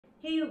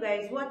Hey you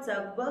guys, what's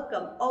up?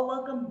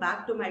 Welcome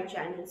back to my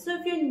channel. So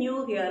if you're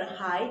new here,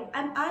 hi,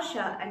 I'm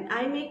Asha and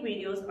I make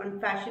videos on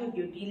fashion,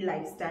 beauty,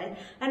 lifestyle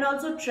and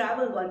also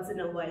travel once in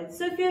a while.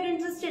 So if you're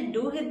interested,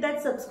 do hit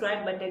that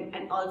subscribe button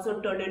and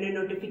also turn on your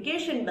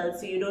notification bell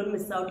so you don't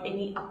miss out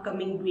any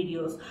upcoming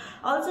videos.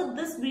 Also,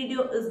 this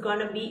video is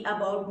gonna be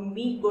about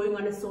me going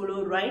on a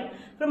solo ride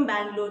from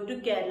Bangalore to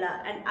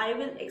Kerala, and I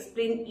will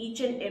explain each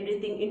and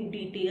everything in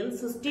detail.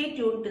 So stay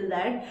tuned till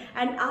that,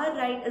 and our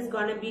ride is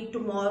gonna be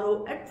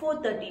tomorrow at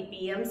 4:30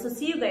 p.m. So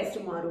see you guys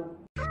tomorrow.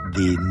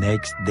 The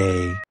next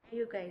day. Hey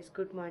you guys,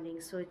 good morning.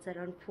 So it's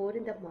around 4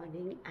 in the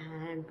morning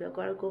and we're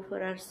gonna go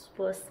for our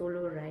first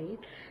solo ride.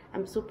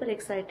 I'm super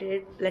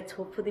excited. Let's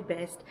hope for the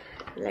best.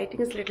 The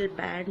lighting is a little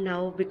bad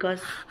now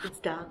because it's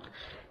dark.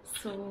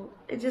 So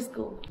let's just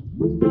go.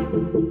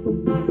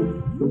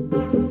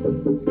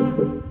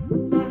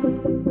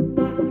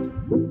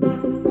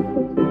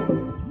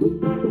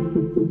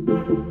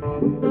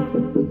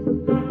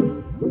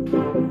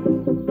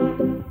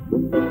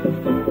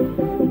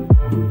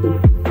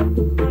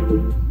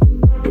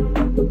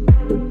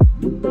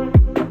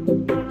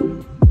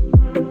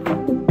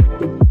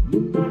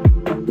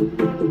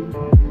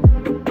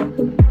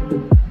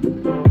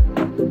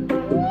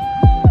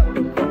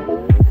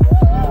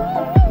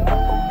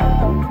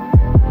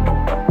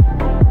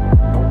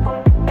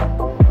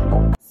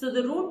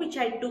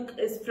 I took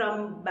is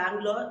from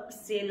Bangalore,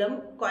 Salem,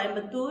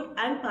 Coimbatore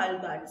and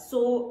Palghat.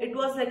 So it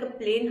was like a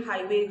plain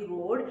highway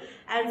road,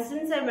 and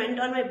since I went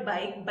on my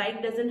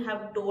bike doesn't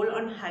have toll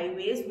on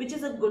highways, which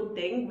is a good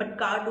thing, but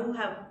car do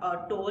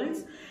have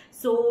tolls.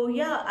 So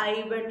yeah,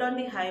 I went on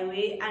the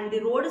highway and the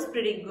road is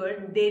pretty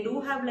good. They do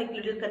have like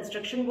little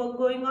construction work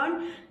going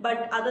on,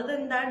 but other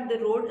than that the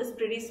road is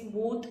pretty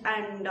smooth,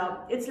 and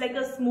it's like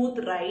a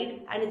smooth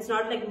ride and it's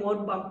not like more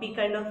bumpy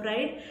kind of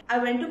ride. I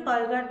went to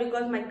Palghat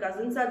because my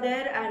cousins are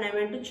there and I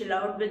went to chill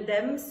out with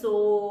them.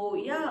 So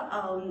yeah,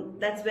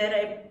 that's where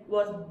I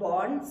was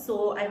born,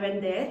 so I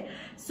went there.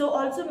 So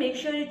also make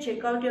sure you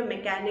check out your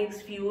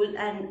mechanics, fuel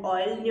and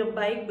oil in your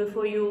bike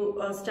before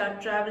you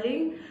start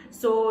traveling,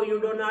 so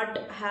you do not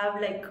have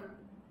like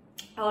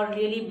a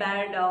really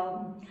bad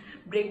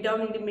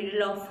breakdown in the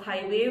middle of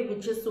highway,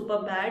 which is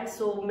super bad.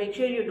 So make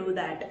sure you do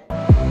that.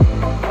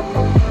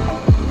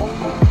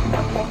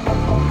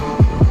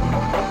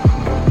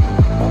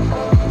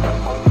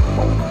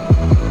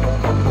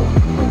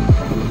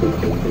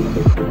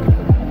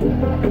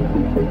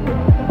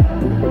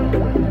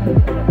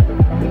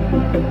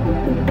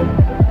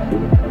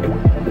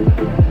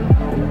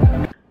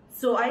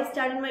 So I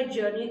started my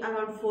journey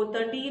around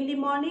 4:30 in the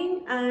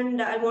morning,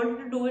 and I wanted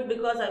to do it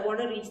because I want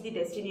to reach the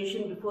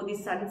destination before the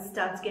sun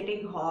starts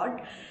getting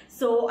hot.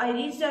 So I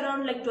reached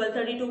around like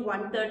 12:30 to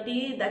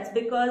 1:30. That's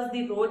because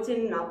the roads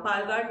in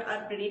Palghat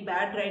are pretty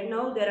bad right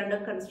now. They're under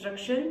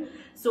construction.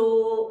 So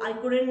I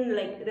couldn't,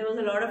 like, there was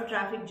a lot of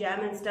traffic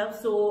jam and stuff,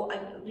 so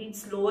I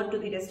reached slower to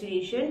the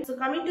destination. So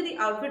coming to the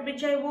outfit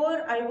which I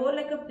wore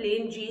like a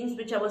plain jeans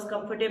which I was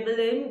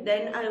comfortable in.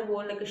 Then I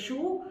wore like a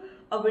shoe,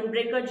 a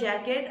windbreaker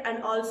jacket,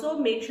 and also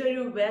make sure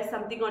you wear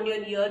something on your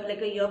ear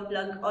like a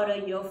earplug or a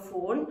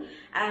earphone,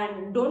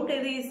 and don't play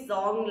the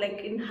song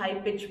like in high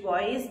pitched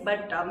voice,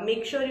 but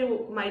make sure you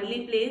mildly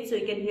play it so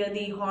you can hear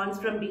the horns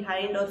from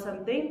behind or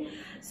something.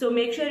 So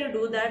make sure you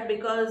do that,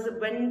 because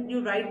when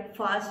you ride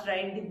fast,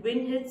 right, the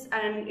wind hits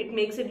and it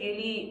makes a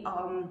really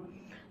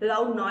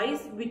loud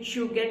noise which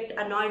you get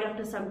annoyed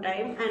after some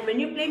time, and when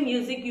you play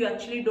music you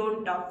actually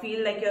don't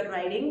feel like you're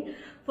riding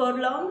for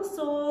long.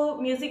 So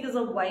music is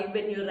a vibe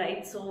when you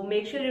ride, so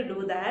make sure you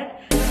do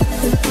that.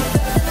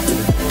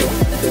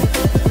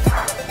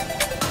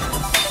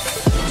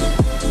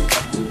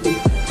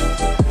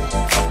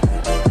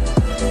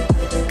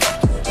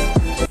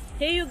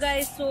 Hey you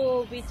guys,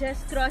 so we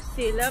just crossed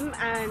Salem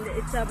and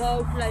it's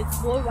about like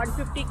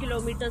 150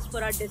 kilometers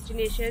for our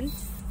destination.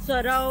 So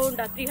around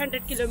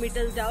 300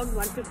 kilometers down,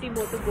 150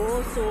 more to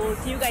go. So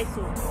see you guys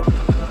soon.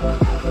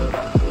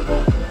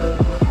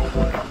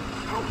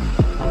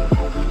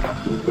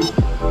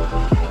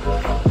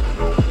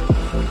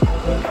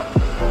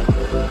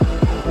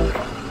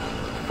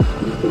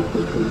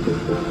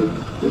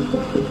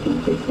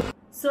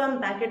 So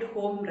I'm back at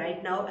home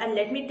right now, and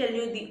let me tell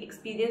you, the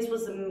experience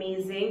was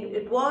amazing.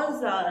 It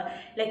was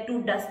like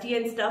too dusty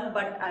and stuff,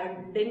 but I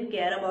didn't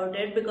care about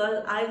it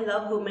because I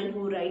love women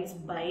who rides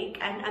bike,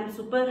 and I'm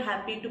super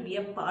happy to be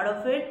a part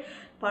of it.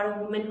 Part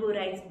of women who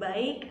rides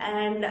bike,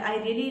 and I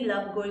really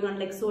love going on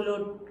like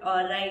solo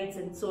rides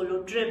and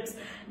solo trips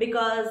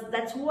because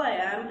that's who I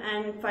am,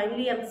 and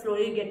finally I'm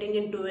slowly getting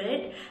into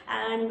it,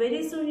 and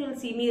very soon you'll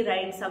see me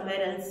ride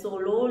somewhere else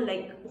solo.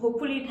 Like,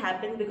 hopefully it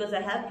happens because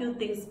I have few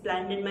things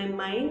planned in my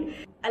mind.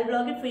 I'll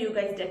vlog it for you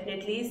guys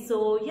definitely.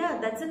 So yeah,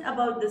 that's it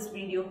about this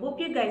video. Hope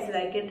you guys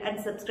like it, and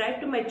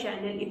subscribe to my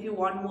channel if you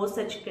want more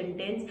such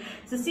contents.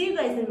 So see you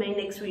guys in my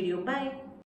next video. Bye.